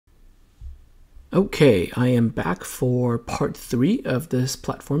Okay, I am back for part 3 of this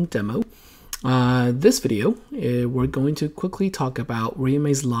platform demo. This video, we're going to quickly talk about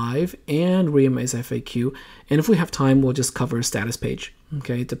Reamaze Live and Reamaze FAQ, and if we have time, we'll just cover a status page.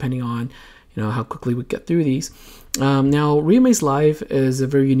 Okay, depending on how quickly we get through these. Now, Reamaze Live is a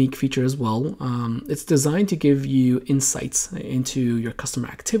very unique feature as well. It's designed to give you insights into your customer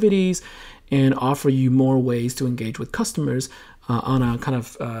activities and offer you more ways to engage with customers on a kind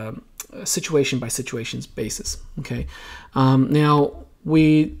of situation by situations basis. Okay. Now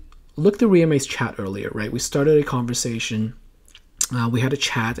we looked at Reamaze chat earlier, right? We started a conversation, we had a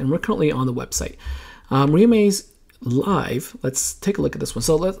chat, and we're currently on the website. Reamaze Live, let's take a look at this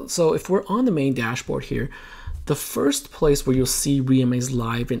one. So if we're on the main dashboard here, the first place where you'll see Reamaze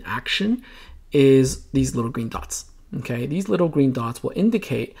Live in action is these little green dots. Okay, these little green dots will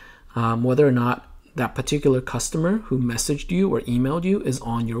indicate whether or not that particular customer who messaged you or emailed you is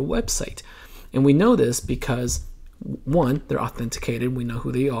on your website. And we know this because, one, they're authenticated, we know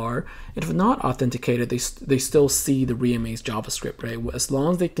who they are. And if not authenticated, they still see the Reamaze JavaScript, right? As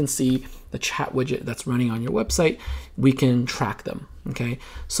long as they can see the chat widget that's running on your website, we can track them, okay?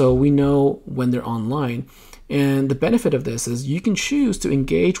 So we know when they're online. And the benefit of this is you can choose to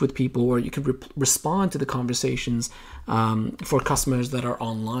engage with people, or you can respond to the conversations for customers that are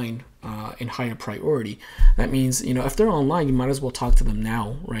online in higher priority. That means, if they're online, you might as well talk to them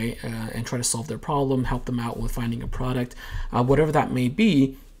now, right? And try to solve their problem, help them out with finding a product, whatever that may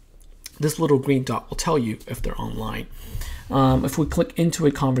be. This little green dot will tell you if they're online. If we click into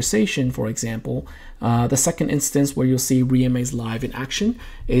a conversation, for example, the second instance where you'll see Reamaze Live in action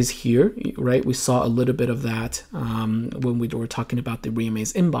is here, right? We saw a little bit of that when we were talking about the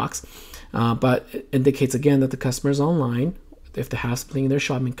Reamaze inbox, but it indicates again that the customer is online, if they have something in their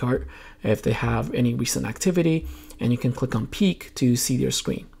shopping cart, if they have any recent activity, and you can click on peek to see their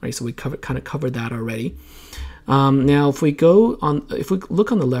screen, right? So we kind of covered that already. Now, if we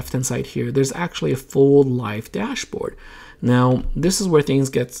look on the left-hand side here, there's actually a full live dashboard. Now, this is where things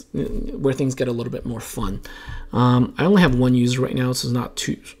get a little bit more fun. I only have one user right now, so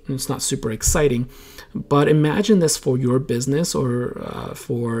it's not super exciting. But imagine this for your business or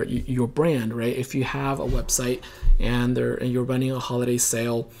for your brand, right? If you have a website and you're running a holiday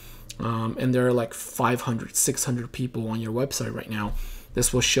sale, and there are like 500, 600 people on your website right now,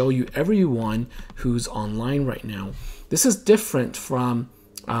 this will show you everyone who's online right now. This is different from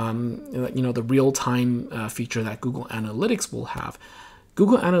the real-time feature that Google Analytics will have.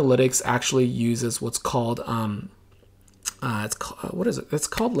 Google Analytics actually uses what's called what is it? It's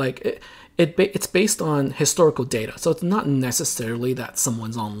called like it's based on historical data, so it's not necessarily that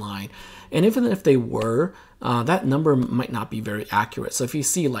someone's online. And even if they were, that number might not be very accurate. So if you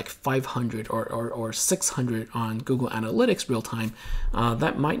see like 500 or 600 on Google Analytics real time,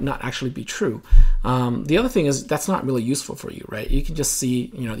 that might not actually be true. The other thing is that's not really useful for you, right? You can just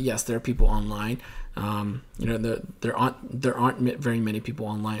see, yes, there are people online. There aren't very many people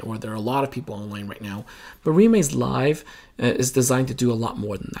online, or there are a lot of people online right now. But Reamaze Live is designed to do a lot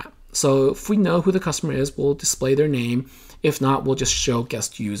more than that. So if we know who the customer is, we'll display their name. If not, we'll just show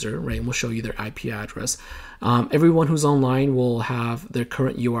guest user, right? And we'll show you their IP address. Everyone who's online will have their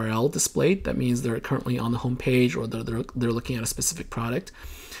current URL displayed. That means they're currently on the home page, or they're looking at a specific product.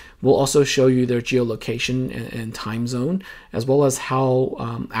 We'll also show you their geolocation and time zone, as well as how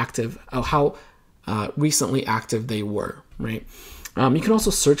recently active they were, right? You can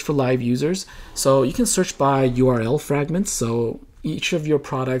also search for live users. So you can search by URL fragments. So each of your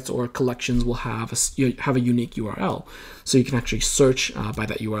products or collections will have a unique URL. So you can actually search by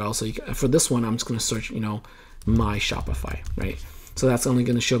that URL. So for this one, I'm just going to search, my Shopify, right? So that's only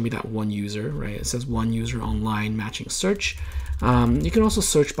going to show me that one user, right? It says one user online matching search. You can also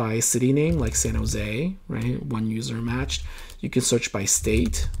search by city name, like San Jose, right? One user matched. You can search by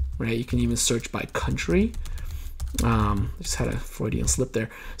state, right? You can even search by country. Just had a Freudian slip there.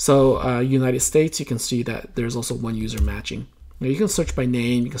 So United States, you can see that there's also one user matching. Now, you can search by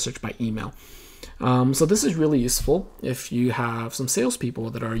name, you can search by email. So this is really useful if you have some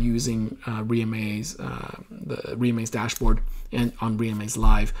salespeople that are using Reamaze, the Reamaze dashboard, and on Reamaze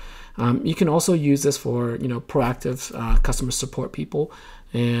Live. You can also use this for proactive customer support people.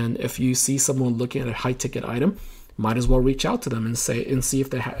 And if you see someone looking at a high ticket item, might as well reach out to them and see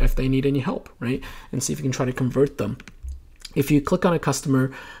if they need any help, right? And see if you can try to convert them. If you click on a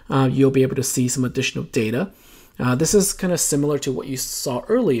customer, you'll be able to see some additional data. This is kind of similar to what you saw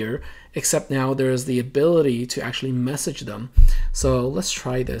earlier, except now there's the ability to actually message them. So let's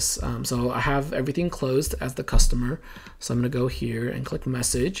try this. So I have everything closed as the customer. So I'm going to go here and click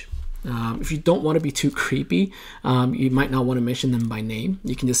message. If you don't want to be too creepy, you might not want to mention them by name.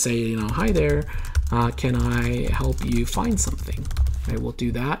 You can just say, you know, hi there, can I help you find something? Okay, we'll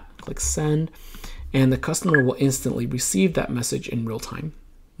do that. Click send, and the customer will instantly receive that message in real time.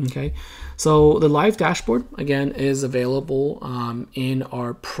 Okay, so the live dashboard again is available in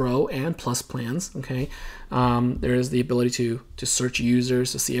our Pro and Plus plans. Okay, there is the ability to search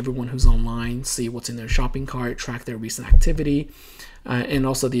users, to see everyone who's online, see what's in their shopping cart, track their recent activity, and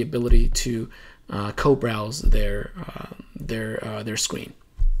also the ability to co-browse their screen.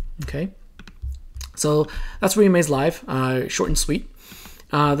 Okay, so that's Reamaze Live, short and sweet.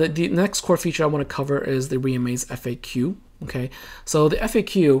 The next core feature I want to cover is the Reamaze FAQ. Okay, so the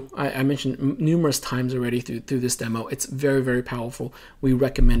FAQ, I mentioned numerous times already through this demo. It's very, very powerful. We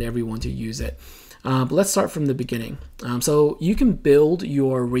recommend everyone to use it. But let's start from the beginning. So you can build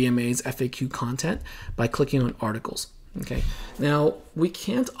your Reamaze FAQ content by clicking on articles. Okay, now we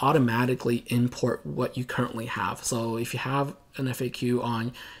can't automatically import what you currently have. So if you have an FAQ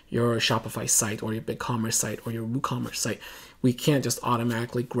on your Shopify site or your BigCommerce site or your WooCommerce site, we can't just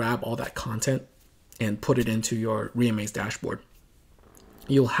automatically grab all that content and put it into your Reamaze dashboard.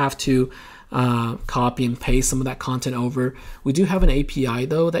 You'll have to copy and paste some of that content over. We do have an API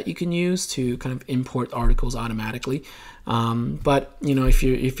though that you can use to kind of import articles automatically. But you know, if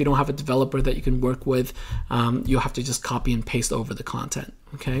you don't have a developer that you can work with, you'll have to just copy and paste over the content.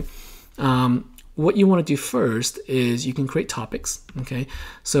 Okay. What you want to do first is you can create topics. Okay.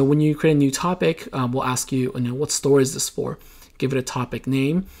 So when you create a new topic, we'll ask you, what store is this for? Give it a topic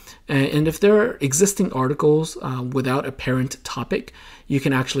name. And if there are existing articles without a parent topic, you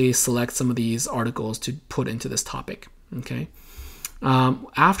can actually select some of these articles to put into this topic. Okay.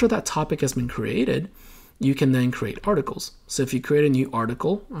 After that topic has been created, you can then create articles. So if you create a new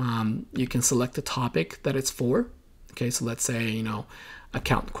article, you can select the topic that it's for. Okay. So let's say,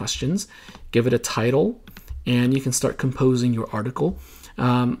 account questions, give it a title, and you can start composing your article.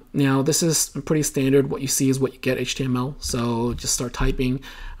 Now this is pretty standard. What you see is what you get HTML. So just start typing.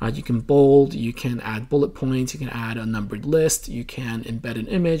 You can bold, you can add bullet points, you can add a numbered list, you can embed an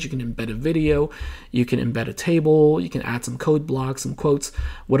image, you can embed a video, you can embed a table, you can add some code blocks, some quotes,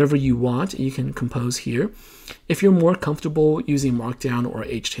 whatever you want, you can compose here. If you're more comfortable using Markdown or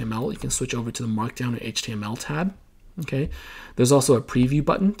HTML, you can switch over to the Markdown or HTML tab. Okay. There's also a preview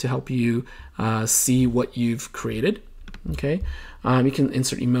button to help you see what you've created. Okay, you can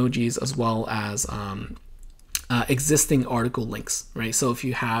insert emojis as well as existing article links, right? So if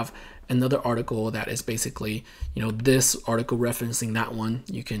you have another article that is basically, this article referencing that one,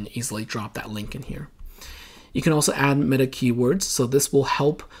 you can easily drop that link in here. You can also add meta keywords, so this will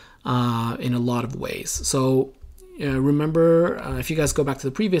help in a lot of ways. So remember, if you guys go back to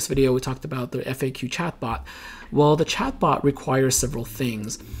the previous video, we talked about the FAQ chatbot. Well, the chatbot requires several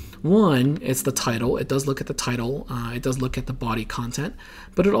things. One, it's the title. It does look at the title. It does look at the body content,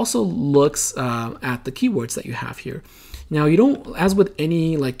 but it also looks at the keywords that you have here. Now, you don't, as with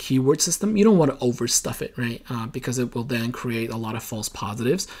any keyword system, you don't want to overstuff it, right? Because it will then create a lot of false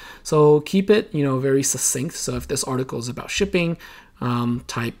positives. So keep it, very succinct. So if this article is about shipping,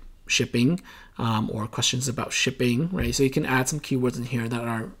 type shipping, or questions about shipping, right? So you can add some keywords in here that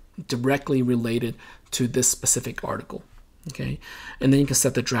are directly related to this specific article. Okay, and then you can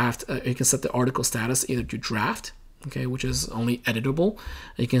set the draft. You can set the article status either to draft, okay, which is only editable.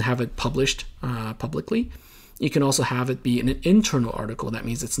 You can have it published publicly. You can also have it be an internal article. That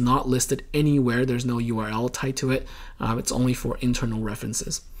means it's not listed anywhere. There's no URL tied to it. It's only for internal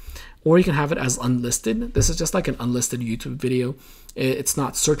references. Or you can have it as unlisted. This is just like an unlisted YouTube video. It's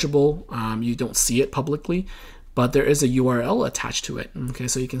not searchable. You don't see it publicly, but there is a URL attached to it. Okay,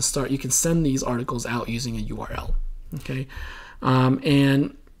 so you can send these articles out using a URL. Okay,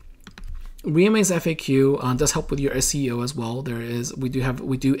 and Reamaze FAQ does help with your SEO as well. We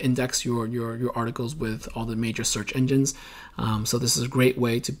do index your articles with all the major search engines. So this is a great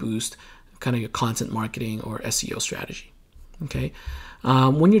way to boost kind of your content marketing or SEO strategy. Okay,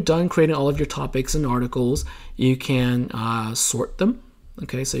 when you're done creating all of your topics and articles, you can sort them.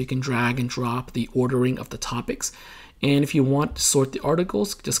 Okay, so you can drag and drop the ordering of the topics. And if you want to sort the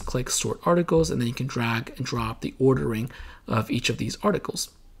articles, just click Sort Articles, and then you can drag and drop the ordering of each of these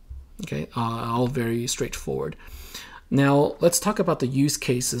articles. Okay, all very straightforward. Now, let's talk about the use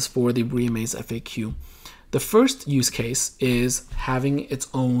cases for the Reamaze FAQ. The first use case is having its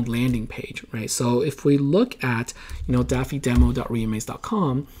own landing page, right? So if we look at,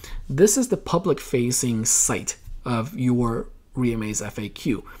 daffydemo.reamaze.com, this is the public-facing site of your Reamaze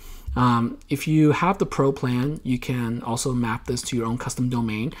FAQ. If you have the Pro plan, you can also map this to your own custom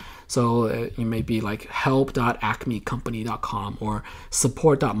domain. So it may be like help.acmecompany.com or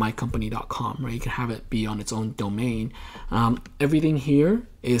support.mycompany.com, right? You can have it be on its own domain. Everything here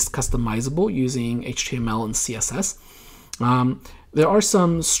is customizable using HTML and CSS. There are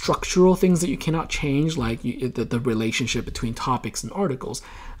some structural things that you cannot change, like the relationship between topics and articles.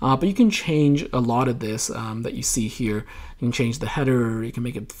 But you can change a lot of this that you see here. You can change the header, you can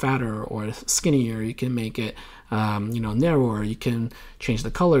make it fatter or skinnier, you can make it narrower, you can change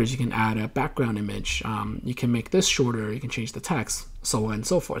the colors, you can add a background image, you can make this shorter, you can change the text, so on and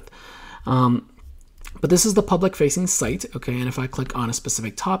so forth. But this is the public facing site, okay, and if I click on a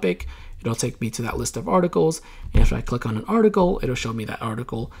specific topic, it'll take me to that list of articles, and if I click on an article, it'll show me that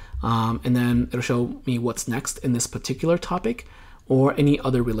article, and then it'll show me what's next in this particular topic or any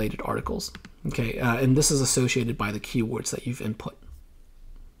other related articles, okay, and this is associated by the keywords that you've input,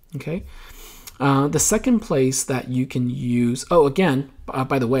 okay. The second place that you can use,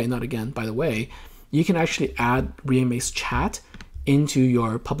 by the way, you can actually add Reamaze chat into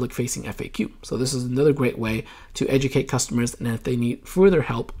your public-facing FAQ. So this is another great way to educate customers, and if they need further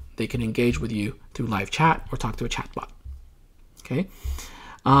help, they can engage with you through live chat or talk to a chatbot. Okay.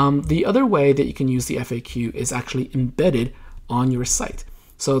 The other way that you can use the FAQ is actually embedded on your site.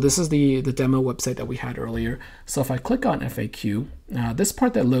 So this is the demo website that we had earlier. So if I click on FAQ, this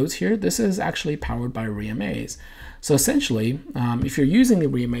part that loads here, this is actually powered by Reamaze. So essentially, if you're using the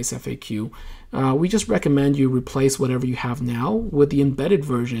Reamaze FAQ, we just recommend you replace whatever you have now with the embedded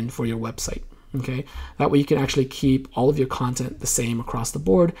version for your website. Okay, that way you can actually keep all of your content the same across the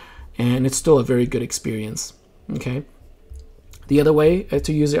board, and it's still a very good experience. Okay. The other way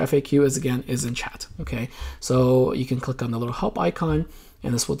to use your FAQ is in chat. Okay, so you can click on the little help icon,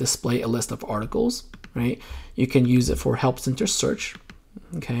 and this will display a list of articles. Right, you can use it for help center search.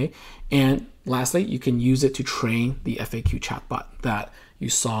 Okay, and lastly, you can use it to train the FAQ chatbot that you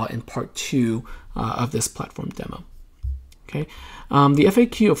saw in part 2 of this platform demo. Okay, the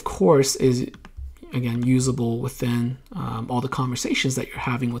FAQ, of course, is again usable within all the conversations that you're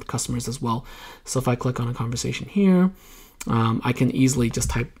having with customers as well. So if I click on a conversation here, I can easily just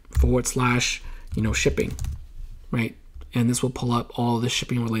type / shipping, right? And this will pull up all the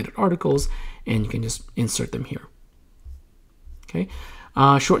shipping related articles, and you can just insert them here. Okay,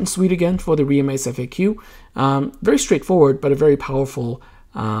 short and sweet again for the Reamaze FAQ. Very straightforward, but a very powerful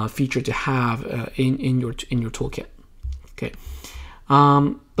feature to have in your toolkit. Okay,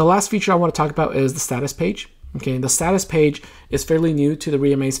 the last feature I want to talk about is the status page. Okay, the status page is fairly new to the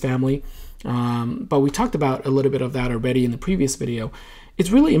Reamaze family, but we talked about a little bit of that already in the previous video. It's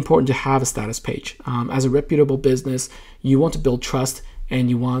really important to have a status page. As a reputable business, you want to build trust, and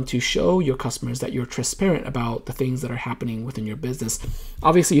you want to show your customers that you're transparent about the things that are happening within your business.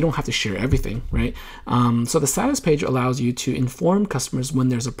 Obviously, you don't have to share everything, right? So the status page allows you to inform customers when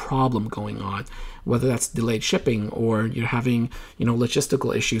there's a problem going on, whether that's delayed shipping, or you're having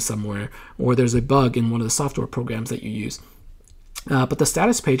logistical issues somewhere, or there's a bug in one of the software programs that you use. But the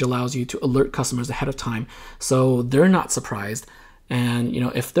status page allows you to alert customers ahead of time, so they're not surprised. And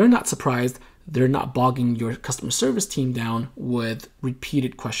if they're not surprised, they're not bogging your customer service team down with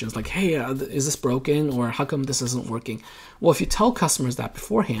repeated questions like, hey, is this broken, or how come this isn't working? Well, if you tell customers that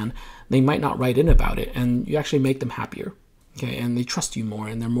beforehand, they might not write in about it, and you actually make them happier, okay? And they trust you more,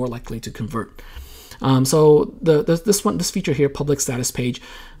 and they're more likely to convert. So this feature here, public status page,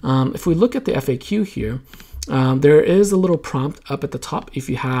 if we look at the FAQ here, there is a little prompt up at the top if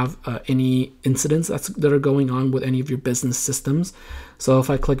you have any incidents that are going on with any of your business systems. So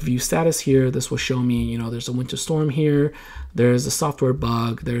if I click view status here, this will show me, there's a winter storm here, there's a software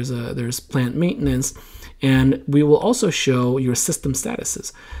bug, there's plant maintenance, and we will also show your system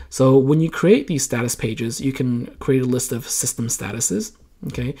statuses. So when you create these status pages, you can create a list of system statuses.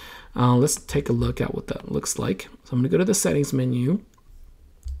 Okay, let's take a look at what that looks like. So I'm going to go to the settings menu,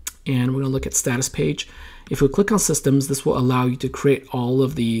 and we're going to look at status page. If we click on systems, this will allow you to create all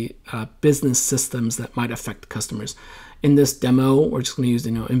of the business systems that might affect customers. In this demo, we're just going to use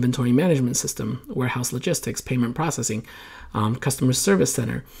inventory management system, warehouse logistics, payment processing, customer service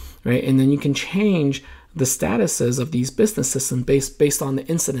center, right? And then you can change the statuses of these business systems based on the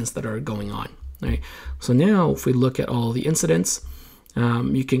incidents that are going on, right? So now if we look at all the incidents,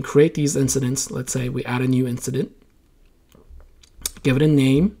 you can create these incidents. Let's say we add a new incident, give it a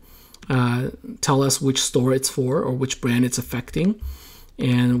name, tell us which store it's for or which brand it's affecting,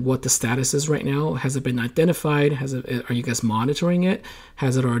 and what the status is right now. Has it been identified? Are you guys monitoring it?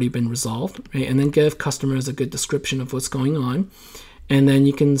 Has it already been resolved? Right? And then give customers a good description of what's going on. And then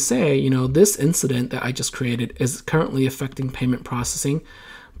you can say, this incident that I just created is currently affecting payment processing,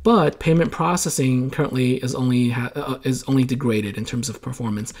 But payment processing currently is only degraded in terms of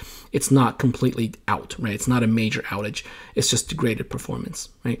performance. It's not completely out, right? It's not a major outage. It's just degraded performance,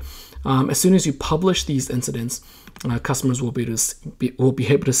 right? As soon as you publish these incidents, customers will be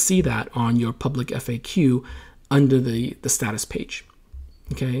able to see that on your public FAQ under the status page,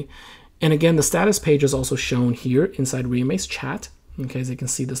 okay? And again, the status page is also shown here inside Reamaze chat, okay? As you can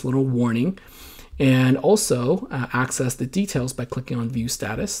see this little warning. And also access the details by clicking on view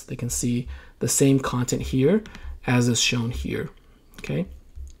status. They can see the same content here as is shown here, okay?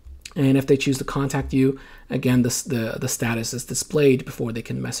 And if they choose to contact you, again, the status is displayed before they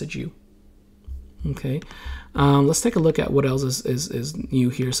can message you, okay? Let's take a look at what else is new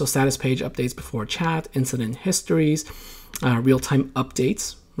here. So status page updates before chat, incident histories, real-time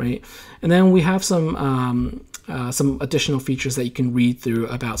updates, right? And then we have some additional features that you can read through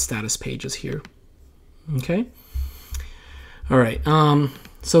about status pages here. Okay. All right.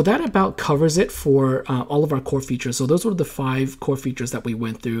 So that about covers it for all of our core features. So those were the 5 core features that we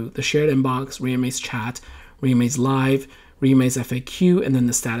went through: the shared inbox, Reamaze chat, Reamaze live, Reamaze FAQ, and then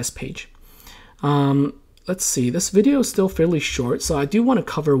the status page. Let's see. This video is still fairly short, so I do want to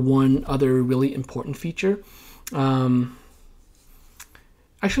cover one other really important feature.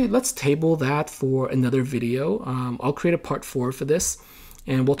 Actually, let's table that for another video. I'll create a part 4 for this.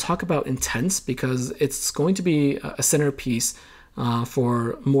 And we'll talk about intents because it's going to be a centerpiece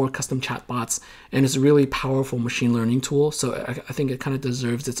for more custom chatbots, and it's a really powerful machine learning tool. So I think it kind of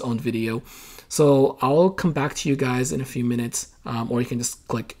deserves its own video. So I'll come back to you guys in a few minutes, or you can just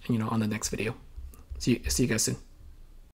click, on the next video. See you guys soon.